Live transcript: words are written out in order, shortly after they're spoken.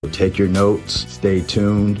Take your notes, stay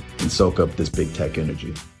tuned, and soak up this big tech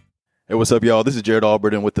energy. Hey, what's up, y'all? This is Jared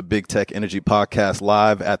Alberton with the Big Tech Energy Podcast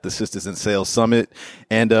live at the Sisters in Sales Summit.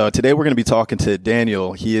 And today we're going to be talking to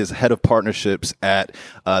Daniel. He is head of partnerships at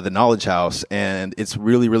the Knowledge House. And it's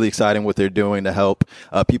really, really exciting what they're doing to help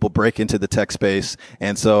people break into the tech space.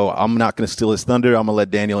 And so I'm not going to steal his thunder. I'm going to let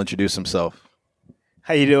Daniel introduce himself.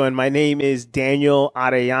 How you doing? My name is Daniel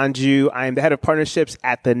Adeyanju. I am the head of partnerships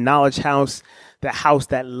at the Knowledge House, the house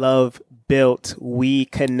that love built. We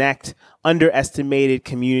connect underestimated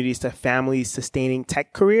communities to families sustaining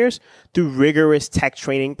tech careers through rigorous tech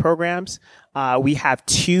training programs. We have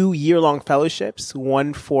 2 year-long fellowships,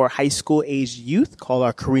 one for high school-aged youth called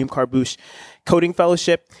our Kareem Carbush Coding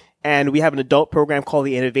Fellowship, and we have an adult program called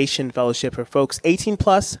the Innovation Fellowship for folks 18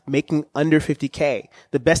 plus making under 50K.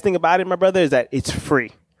 The best thing about it, my brother, is that it's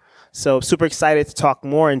free. So super excited to talk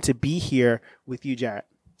more and to be here with you, Jared.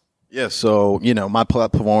 Yeah, so, my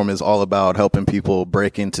platform is all about helping people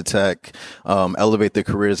break into tech, elevate their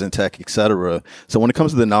careers in tech, et cetera. So when it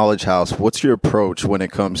comes to the Knowledge House, what's your approach when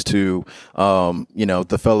it comes to,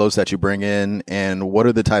 the fellows that you bring in, and what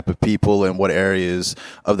are the type of people and what areas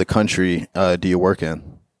of the country do you work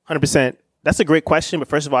in? 100%. That's a great question. But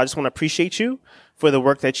first of all, I just want to appreciate you for the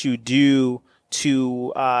work that you do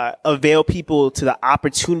to avail people to the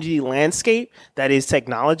opportunity landscape that is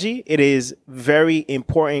technology. It is very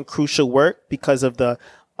important, crucial work because of the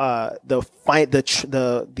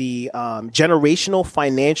generational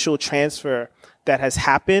financial transfer that has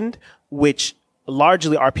happened, which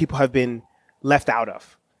largely our people have been left out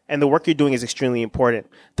of. And the work you're doing is extremely important.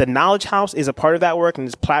 The Knowledge House is a part of that work and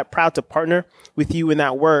is proud to partner with you in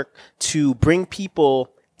that work to bring people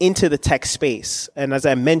into the tech space. And as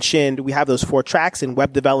I mentioned, we have those 4 tracks in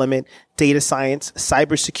web development, data science,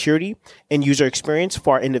 cybersecurity, and user experience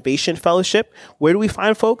for our innovation fellowship. Where do we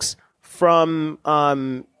find folks? From,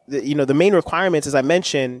 the main requirements, as I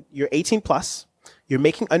mentioned, you're 18 plus, you're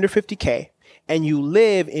making under 50K, and you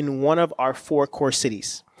live in one of our 4 core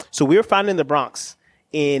cities. So we were founded in the Bronx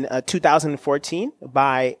in 2014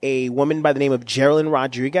 by a woman by the name of Geraldine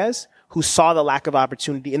Rodriguez, who saw the lack of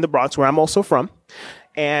opportunity in the Bronx, where I'm also from.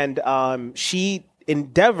 And she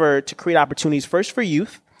endeavored to create opportunities first for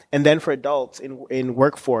youth and then for adults in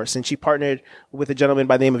workforce. And she partnered with a gentleman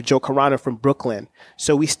by the name of Joe Carano from Brooklyn.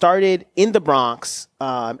 So we started in the Bronx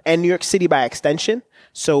and New York City by extension.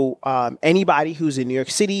 So anybody who's in New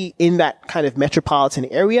York City in that kind of metropolitan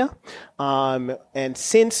area. And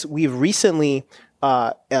since we've recently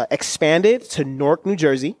expanded to Newark, New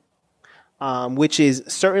Jersey, which is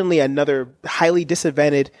certainly another highly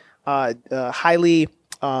disadvantaged, highly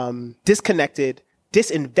disconnected,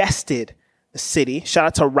 disinvested city. Shout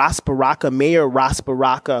out to Ras Baraka, Mayor Ras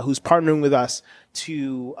Baraka, who's partnering with us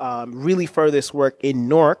to really further this work in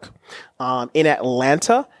Newark. In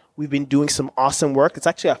Atlanta, we've been doing some awesome work. It's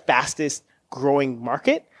actually our fastest growing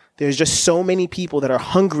market. There's just so many people that are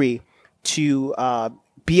hungry to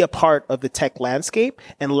be a part of the tech landscape.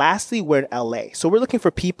 And lastly, we're in LA. So we're looking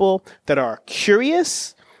for people that are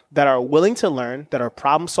curious, that are willing to learn, that are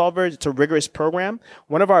problem solvers. It's a rigorous program.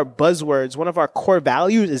 One of our buzzwords, one of our core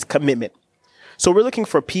values is commitment. So we're looking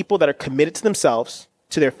for people that are committed to themselves,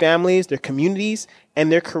 to their families, their communities,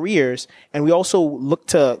 and their careers. And we also look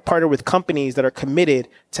to partner with companies that are committed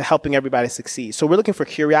to helping everybody succeed. So we're looking for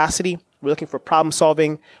curiosity. We're looking for problem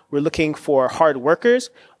solving. We're looking for hard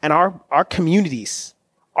workers. And our communities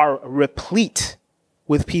are replete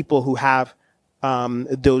with people who have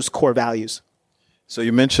those core values. So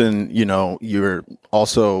you mentioned, you're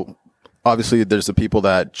also, obviously there's the people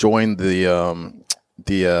that join the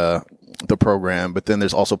program, but then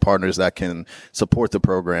there's also partners that can support the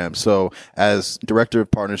program. So as director of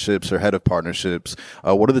partnerships or head of partnerships,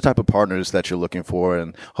 what are the type of partners that you're looking for?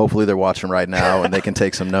 And hopefully they're watching right now and they can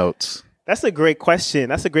take some notes. That's a great question.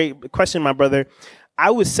 That's a great question, my brother. I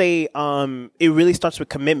would say it really starts with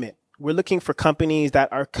commitment. We're looking for companies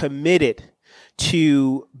that are committed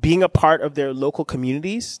to being a part of their local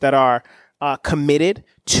communities, that are committed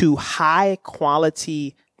to high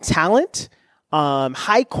quality talent,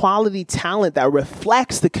 that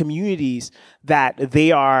reflects the communities that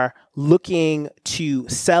they are looking to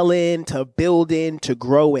sell in, to build in, to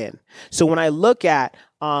grow in. So when I look at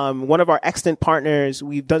one of our excellent partners,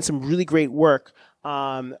 we've done some really great work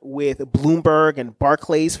with Bloomberg and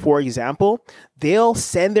Barclays, for example. They'll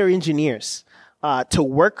send their engineers to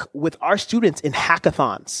work with our students in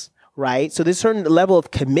hackathons, right? So there's a certain level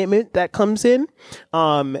of commitment that comes in.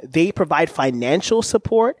 They provide financial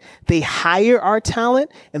support. They hire our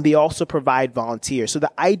talent, and they also provide volunteers. So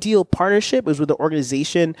the ideal partnership is with an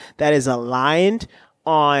organization that is aligned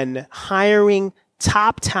on hiring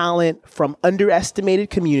top talent from underestimated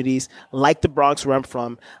communities like the Bronx, where I'm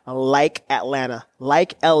from, like Atlanta,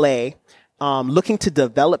 like LA, looking to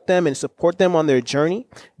develop them and support them on their journey,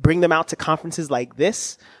 bring them out to conferences like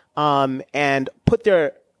this, and put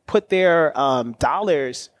their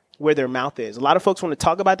dollars where their mouth is. A lot of folks want to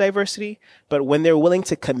talk about diversity, but when they're willing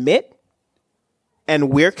to commit,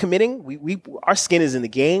 and we're committing, our skin is in the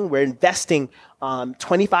game. We're investing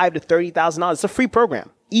 $25,000 to $30,000. It's a free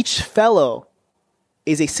program. Each fellow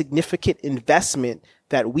is a significant investment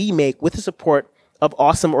that we make with the support of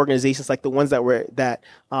awesome organizations like the ones that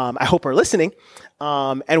I hope are listening,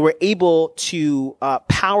 and we're able to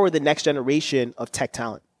power the next generation of tech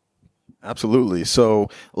talent. Absolutely.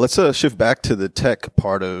 So let's shift back to the tech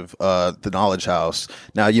part of the Knowledge House.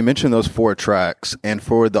 Now, you mentioned those 4 tracks, and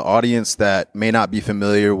for the audience that may not be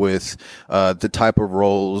familiar with the type of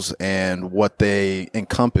roles and what they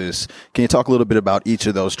encompass, can you talk a little bit about each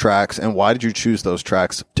of those tracks, and why did you choose those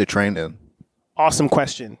tracks to train in? Awesome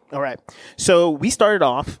question. All right. So we started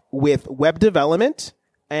off with web development,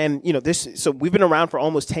 and so we've been around for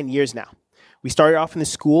almost 10 years now. We started off in the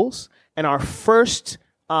schools, and our first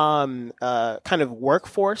kind of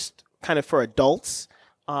workforce, kind of for adults,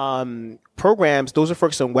 programs, those are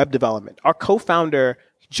focused on web development. Our co-founder,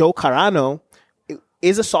 Joe Carano,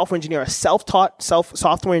 is a software engineer, a self-taught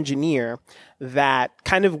software engineer that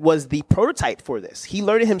kind of was the prototype for this. He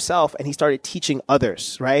learned it himself and he started teaching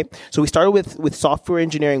others, right? So we started with software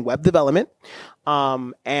engineering, web development.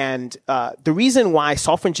 And the reason why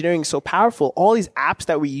software engineering is so powerful, all these apps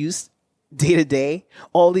that we use day to day,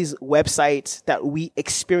 all these websites that we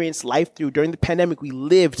experienced life through during the pandemic, we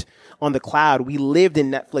lived on the cloud. We lived in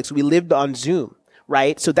Netflix. We lived on Zoom,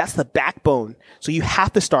 right? So that's the backbone. So you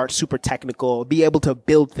have to start super technical, be able to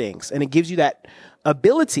build things. And it gives you that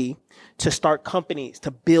ability to start companies,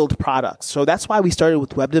 to build products. So that's why we started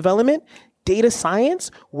with web development. Data science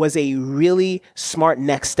was a really smart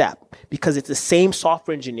next step because it's the same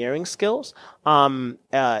software engineering skills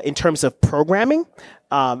in terms of programming,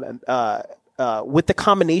 with the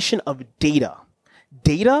combination of data.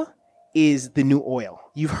 Data is the new oil.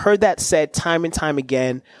 You've heard that said time and time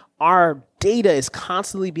again. Our data is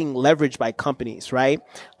constantly being leveraged by companies, right?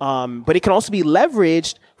 But it can also be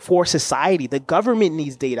leveraged for society. The government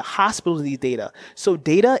needs data. Hospitals need data. So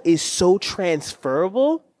data is so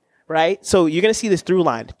transferable, right? So you're going to see this through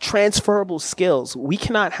line. Transferable skills. We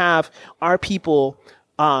cannot have our people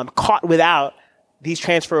caught without these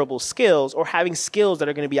transferable skills or having skills that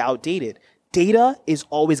are going to be outdated. Data is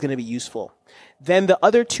always going to be useful. Then the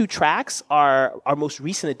other 2 tracks are our most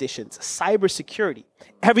recent additions, cybersecurity.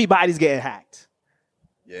 Everybody's getting hacked.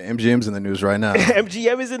 Yeah, MGM's in the news right now.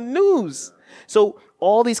 MGM is in the news. So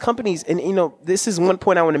all these companies, and this is one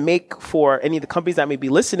point I want to make for any of the companies that may be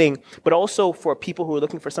listening, but also for people who are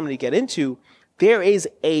looking for something to get into. There is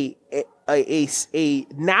a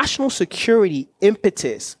national security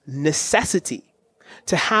impetus, necessity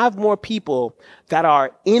to have more people that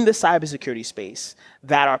are in the cybersecurity space,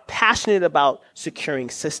 that are passionate about securing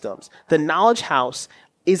systems. The Knowledge House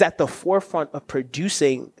is at the forefront of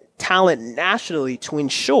producing talent nationally to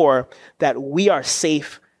ensure that we are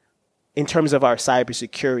safe in terms of our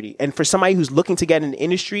cybersecurity. And for somebody who's looking to get in the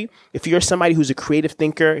industry, if you're somebody who's a creative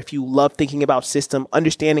thinker, if you love thinking about system,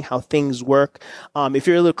 understanding how things work, if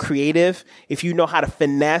you're a little creative, if you know how to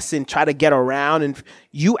finesse and try to get around, and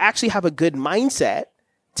you actually have a good mindset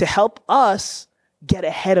to help us get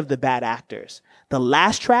ahead of the bad actors. The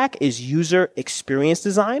last track is user experience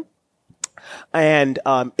design. And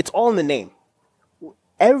it's all in the name.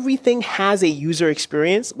 Everything has a user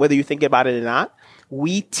experience, whether you think about it or not.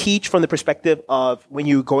 We teach from the perspective of when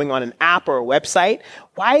you're going on an app or a website,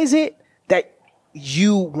 why is it that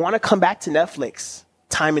you want to come back to Netflix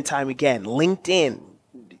time and time again? LinkedIn,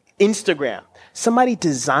 Instagram. Somebody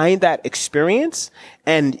designed that experience,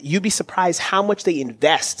 and you'd be surprised how much they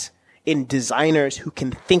invest in designers who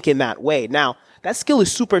can think in that way. Now, that skill is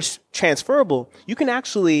super transferable. You can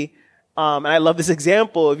actually, and I love this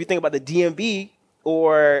example, if you think about the DMV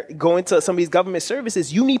or going to some of these government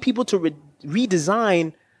services, you need people to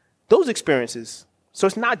redesign those experiences. So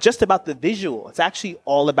it's not just about the visual. It's actually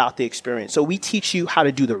all about the experience. So we teach you how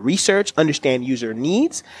to do the research, understand user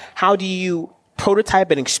needs. How do you prototype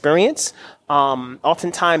an experience?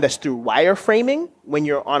 Oftentimes that's through wireframing when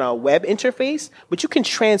you're on a web interface, but you can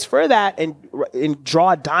transfer that and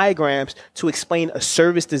draw diagrams to explain a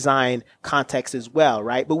service design context as well,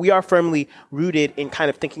 right? But we are firmly rooted in kind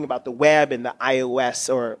of thinking about the web and the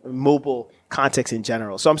iOS or mobile context in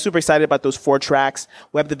general. So I'm super excited about those 4 tracks: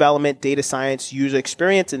 web development, data science, user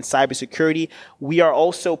experience, and cybersecurity. We are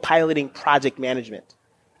also piloting project management.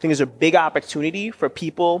 I think there's a big opportunity for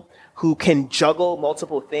people who can juggle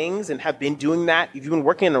multiple things and have been doing that. If you've been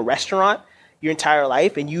working in a restaurant your entire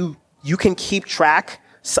life and you can keep track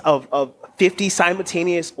of 50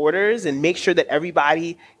 simultaneous orders and make sure that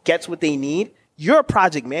everybody gets what they need, you're a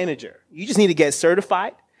project manager. You just need to get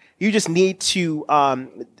certified. You just need to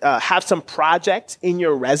have some project in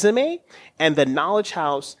your resume. And the Knowledge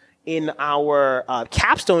House, in our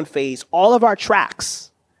capstone phase, all of our tracks,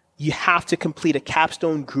 you have to complete a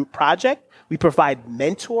capstone group project. We provide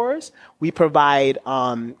mentors. We provide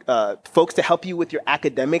folks to help you with your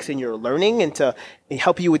academics and your learning, and to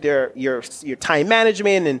help you with your time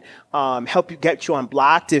management, and help you get you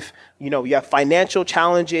unblocked if you have financial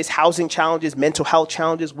challenges, housing challenges, mental health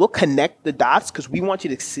challenges. We'll connect the dots because we want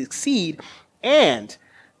you to succeed. And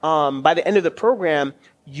by the end of the program,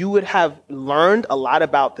 you would have learned a lot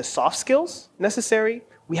about the soft skills necessary.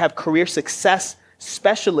 We have career success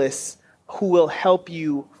specialists who will help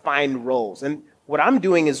you find roles. And what I'm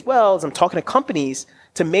doing as well is I'm talking to companies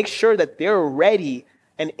to make sure that they're ready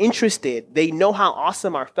and interested. They know how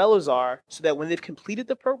awesome our fellows are, so that when they've completed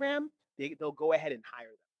the program, they'll go ahead and hire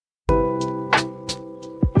them.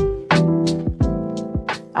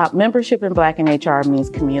 Membership in Black in HR means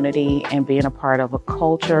community and being a part of a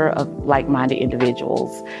culture of like-minded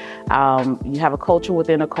individuals. You have a culture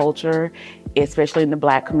within a culture, especially in the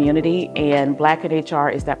Black community, and Black in HR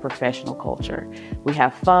is that professional culture. We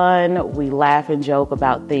have fun, we laugh and joke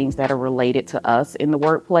about things that are related to us in the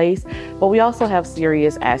workplace, but we also have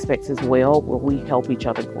serious aspects as well where we help each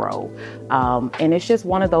other grow. And it's just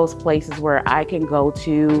one of those places where I can go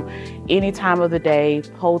to any time of the day,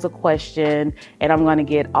 pose a question, and I'm going to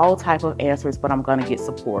get all type of answers, but I'm going to get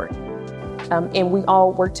support. And we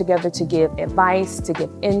all work together to give advice, to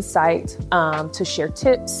give insight, to share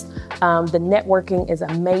tips. The networking is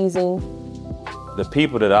amazing. The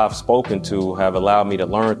people that I've spoken to have allowed me to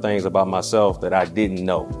learn things about myself that I didn't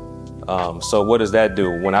know. So what does that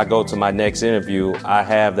do? When I go to my next interview, I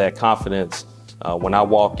have that confidence when I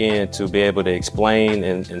walk in to be able to explain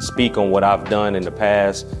and speak on what I've done in the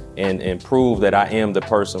past and prove that I am the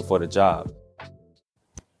person for the job.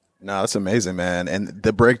 No, that's amazing, man. And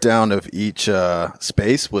the breakdown of each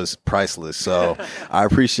space was priceless. So I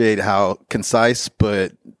appreciate how concise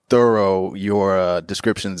but thorough your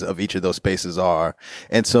descriptions of each of those spaces are.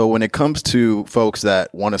 And so when it comes to folks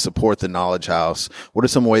that want to support the Knowledge House, what are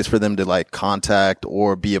some ways for them to contact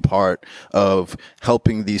or be a part of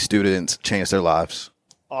helping these students change their lives?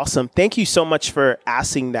 Awesome. Thank you so much for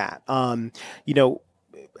asking that.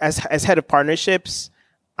 As head of partnerships,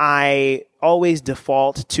 I always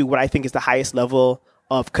default to what I think is the highest level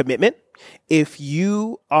of commitment. If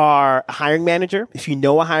you are a hiring manager, if you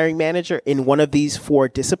know a hiring manager in one of these 4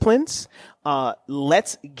 disciplines,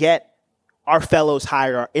 let's get our fellows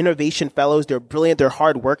hired, our innovation fellows. They're brilliant. They're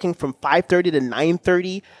hardworking from 5:30 to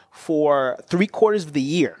 9:30 for 3/4 of the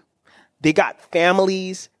year. They got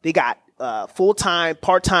families. They got full-time,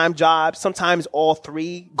 part-time jobs, sometimes all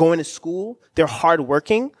 3, going to school. They're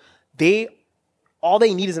hardworking. All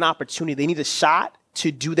they need is an opportunity. They need a shot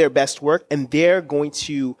to do their best work, and they're going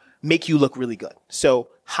to make you look really good. So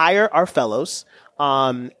hire our fellows.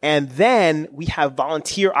 And then we have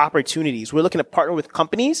volunteer opportunities. We're looking to partner with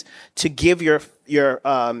companies to give your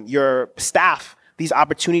staff these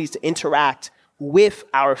opportunities to interact with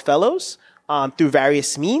our fellows through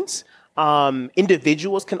various means.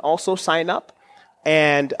 Individuals can also sign up.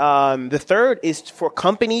 And the third is for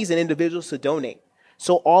companies and individuals to donate.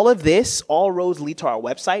 So all of this, all roads lead to our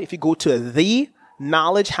website. If you go to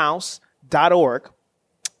theknowledgehouse.org,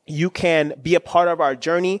 you can be a part of our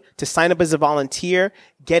journey to sign up as a volunteer,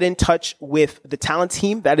 get in touch with the talent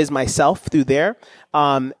team, that is myself, through there.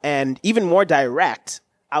 And even more direct,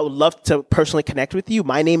 I would love to personally connect with you.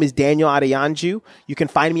 My name is Daniel Adeyanju. You can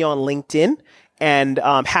find me on LinkedIn, and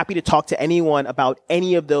I'm happy to talk to anyone about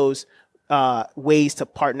any of those ways to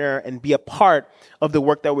partner and be a part of the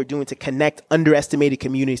work that we're doing to connect underestimated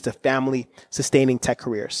communities to family-sustaining tech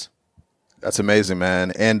careers. That's amazing,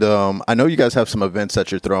 man. And I know you guys have some events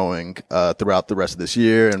that you're throwing throughout the rest of this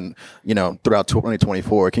year and, throughout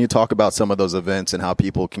 2024. Can you talk about some of those events and how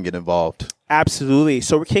people can get involved? Absolutely.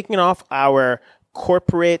 So we're kicking off our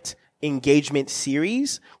corporate engagement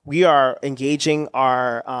series. We are engaging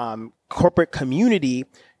our corporate community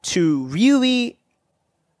to really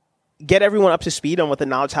get everyone up to speed on what the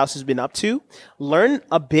Knowledge House has been up to, learn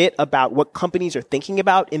a bit about what companies are thinking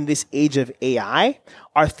about in this age of AI.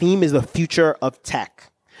 Our theme is the future of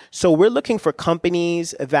tech. So we're looking for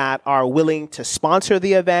companies that are willing to sponsor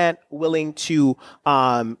the event, willing to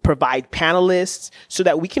provide panelists, so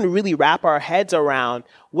that we can really wrap our heads around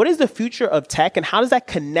what is the future of tech and how does that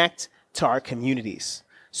connect to our communities.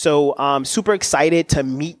 So super excited to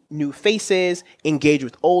meet new faces, engage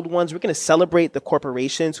with old ones. We're going to celebrate the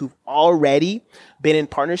corporations who've already been in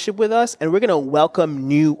partnership with us, and we're going to welcome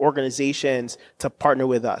new organizations to partner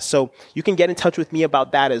with us. So you can get in touch with me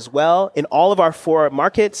about that as well. In all of our 4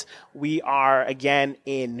 markets, we are, again,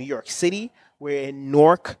 in New York City. We're in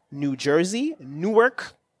Newark, New Jersey,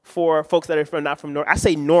 Newark. For folks that are not from Newark, I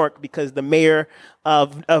say Newark because the mayor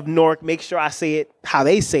of Newark makes sure I say it how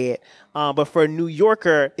they say it. But for a New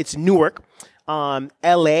Yorker, it's Newark,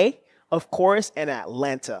 LA, of course, and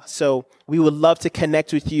Atlanta. So we would love to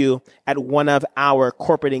connect with you at one of our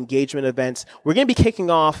corporate engagement events. We're going to be kicking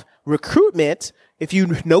off recruitment. If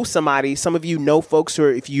you know somebody, some of you know folks,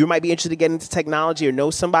 or if you might be interested in getting into technology or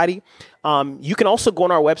know somebody, you can also go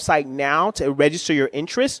on our website now to register your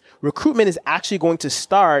interest. Recruitment is actually going to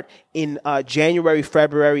start in January,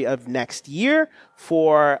 February of next year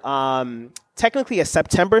for technically a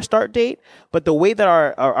September start date. But the way that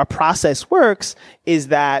our process works is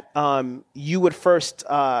that you would first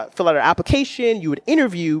fill out an application, you would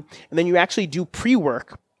interview, and then you actually do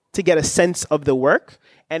pre-work to get a sense of the work.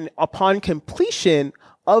 And upon completion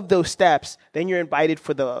of those steps, then you're invited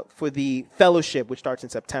for the fellowship, which starts in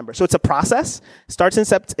September. So it's a process. Starts in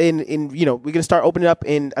we're going to start opening up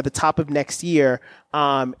at the top of next year.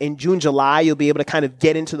 In June, July, you'll be able to kind of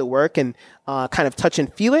get into the work and kind of touch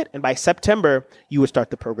and feel it. And by September, you would start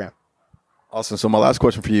the program. Awesome. So my last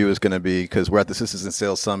question for you is going to be, because we're at the Sisters in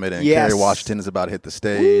Sales Summit, and Yes. Kerry Washington is about to hit the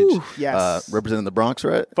stage. Ooh, yes. Representing the Bronx,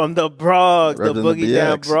 right? From the Bronx, the Representing boogie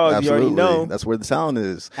down BX. Bronx, Absolutely. you already know. That's where the talent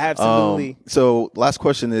is. Absolutely. So last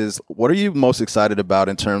question is, what are you most excited about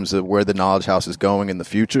in terms of where the Knowledge House is going in the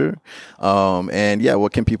future?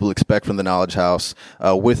 What can people expect from the Knowledge House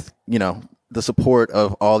with, the support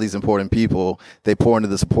of all these important people? They pour into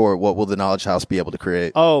the support. What will the Knowledge House be able to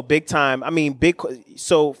create? Oh, big time. I mean,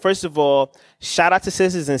 So first of all, shout out to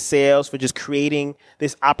Sisters in Sales for just creating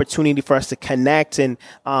this opportunity for us to connect. And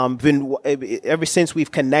ever since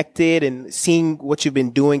we've connected and seeing what you've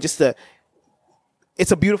been doing, it's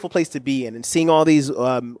a beautiful place to be in, and seeing all these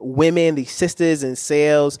women, these sisters in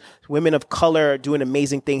sales, women of color doing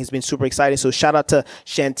amazing things has been super exciting. So shout out to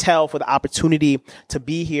Chantel for the opportunity to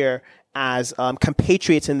be here as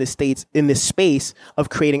compatriots in this space of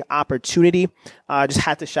creating opportunity. Just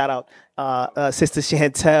had to shout out Sister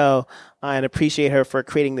Chantel and appreciate her for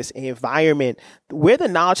creating this environment. Where the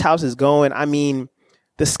Knowledge House is going, I mean,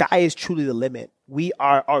 the sky is truly the limit. We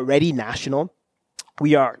are already national.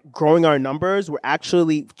 We are growing our numbers. We're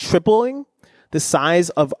actually tripling the size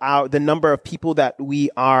of the number of people that we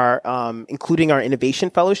are including our innovation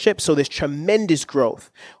fellowship. So there's tremendous growth.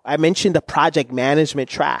 I mentioned the project management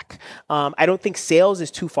track. I don't think sales is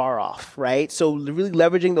too far off, right? So really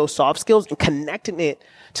leveraging those soft skills and connecting it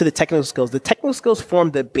to the technical skills. The technical skills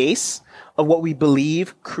form the base of what we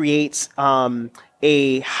believe creates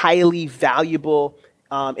a highly valuable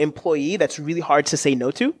employee that's really hard to say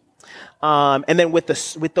no to. And then with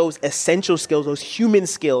those essential skills, those human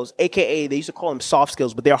skills, AKA they used to call them soft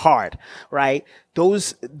skills, but they're hard, right?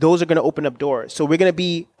 Those are going to open up doors. So we're going to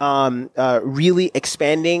be really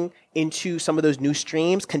expanding into some of those new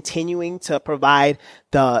streams, continuing to provide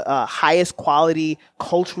the highest quality,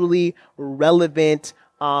 culturally relevant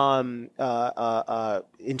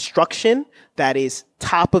instruction that is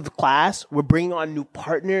top of the class. We're bringing on new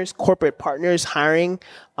partners, corporate partners, hiring.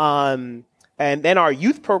 And then our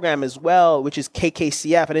youth program as well, which is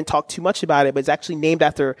KKCF. I didn't talk too much about it, but it's actually named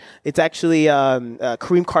after,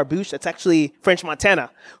 Kareem Carbouche. That's actually French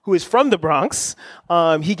Montana, who is from the Bronx.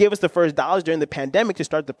 He gave us the first dollars during the pandemic to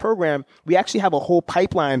start the program. We actually have a whole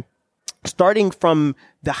pipeline starting from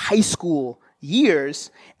the high school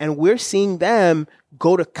years, and we're seeing them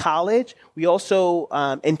go to college. We also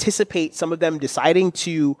anticipate some of them deciding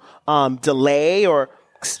to delay or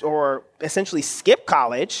essentially skip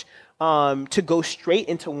college to go straight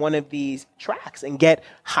into one of these tracks and get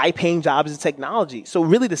high-paying jobs in technology. So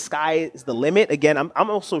really, the sky is the limit. Again, I'm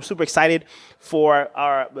also super excited for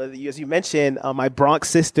as you mentioned, my Bronx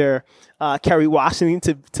sister, Kerry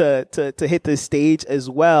Washington, to hit the stage as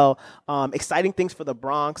well. Exciting things for the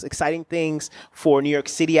Bronx, exciting things for New York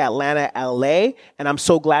City, Atlanta, LA, and I'm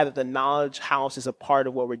so glad that the Knowledge House is a part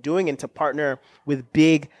of what we're doing, and to partner with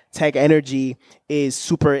Big Tech Energy is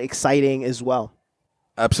super exciting as well.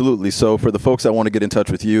 Absolutely. So for the folks that want to get in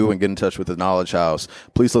touch with you and get in touch with the Knowledge House,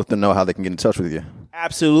 please let them know how they can get in touch with you.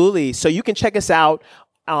 Absolutely. So you can check us out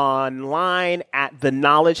online at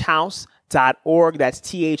theknowledgehouse.org. That's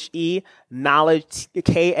THE, knowledge,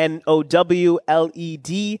 KNOWLEDGE,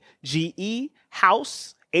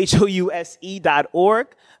 house, house.org.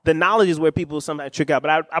 The knowledge is where people sometimes trick out, but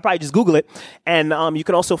I'll probably just Google it. And you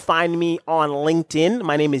can also find me on LinkedIn.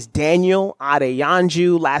 My name is Daniel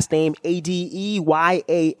Adeyanju, last name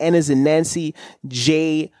Adeyan as in Nancy,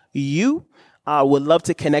 J-U. Would love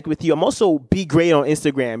to connect with you. I'm also Be Great on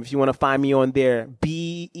Instagram if you want to find me on there,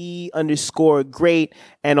 BE_great.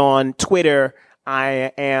 And on Twitter,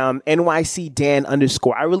 I am NYC Dan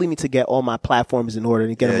 _. I really need to get all my platforms in order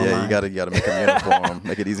to get them aligned. You gotta make them uniform,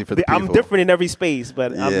 make it easy for the people. I'm different in every space,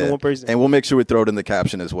 but I'm the one person. And we'll make sure we throw it in the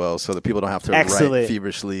caption as well, so that people don't have to write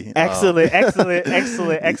feverishly. Excellent.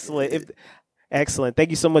 Excellent.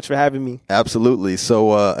 Thank you so much for having me. Absolutely.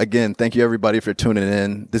 So, again, thank you everybody for tuning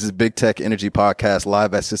in. This is Big Tech Energy Podcast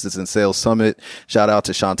live at Sisters in Sales Summit. Shout out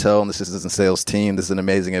to Chantel and the Sisters in Sales team. This is an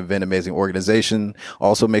amazing event, amazing organization.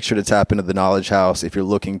 Also, make sure to tap into the Knowledge House if you're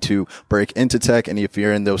looking to break into tech, and if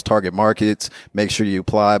you're in those target markets, make sure you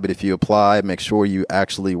apply. But if you apply, make sure you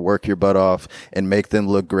actually work your butt off and make them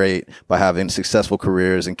look great by having successful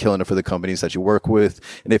careers and killing it for the companies that you work with.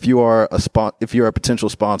 And if you are if you're a potential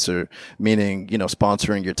sponsor, meaning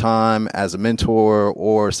sponsoring your time as a mentor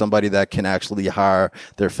or somebody that can actually hire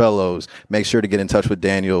their fellows, make sure to get in touch with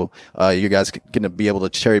Daniel. You guys are going to be able to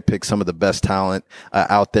cherry pick some of the best talent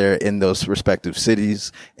out there in those respective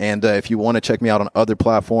cities. And if you want to check me out on other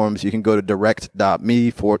platforms, you can go to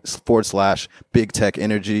direct.me/Big Tech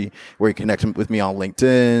Energy, where you connect with me on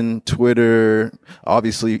LinkedIn, Twitter,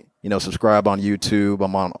 obviously. Subscribe on YouTube.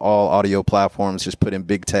 I'm on all audio platforms. Just put in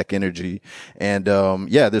Big Tech Energy. And,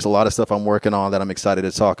 there's a lot of stuff I'm working on that I'm excited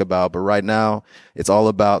to talk about. But right now, it's all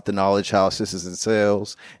about the Knowledge House, Sisters in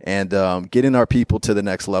Sales, and, getting our people to the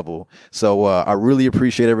next level. So, I really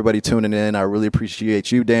appreciate everybody tuning in. I really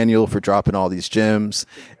appreciate you, Daniel, for dropping all these gems.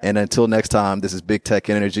 And until next time, this is Big Tech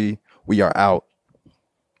Energy. We are out.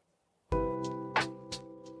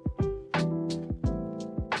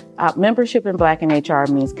 Membership in Black in HR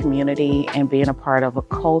means community and being a part of a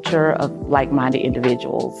culture of like-minded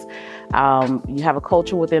individuals. You have a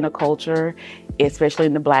culture within a culture, especially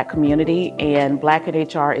in the Black community, and Black in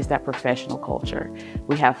HR is that professional culture.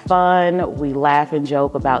 We have fun, we laugh and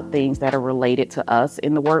joke about things that are related to us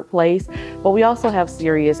in the workplace, but we also have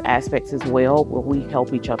serious aspects as well where we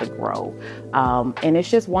help each other grow. And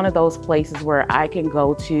it's just one of those places where I can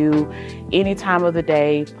go to any time of the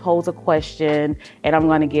day, pose a question, and I'm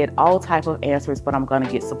going to get all type of answers, but I'm going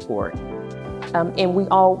to get support. And we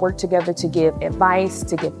all work together to give advice,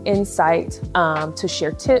 to give insight, to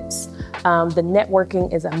share tips. The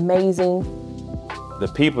networking is amazing. The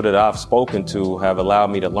people that I've spoken to have allowed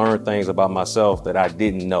me to learn things about myself that I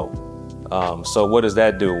didn't know. So what does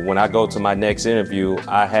that do? When I go to my next interview,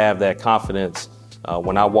 I have that confidence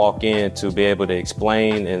when I walk in to be able to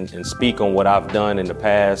explain and speak on what I've done in the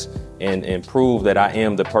past and prove that I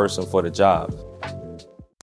am the person for the job.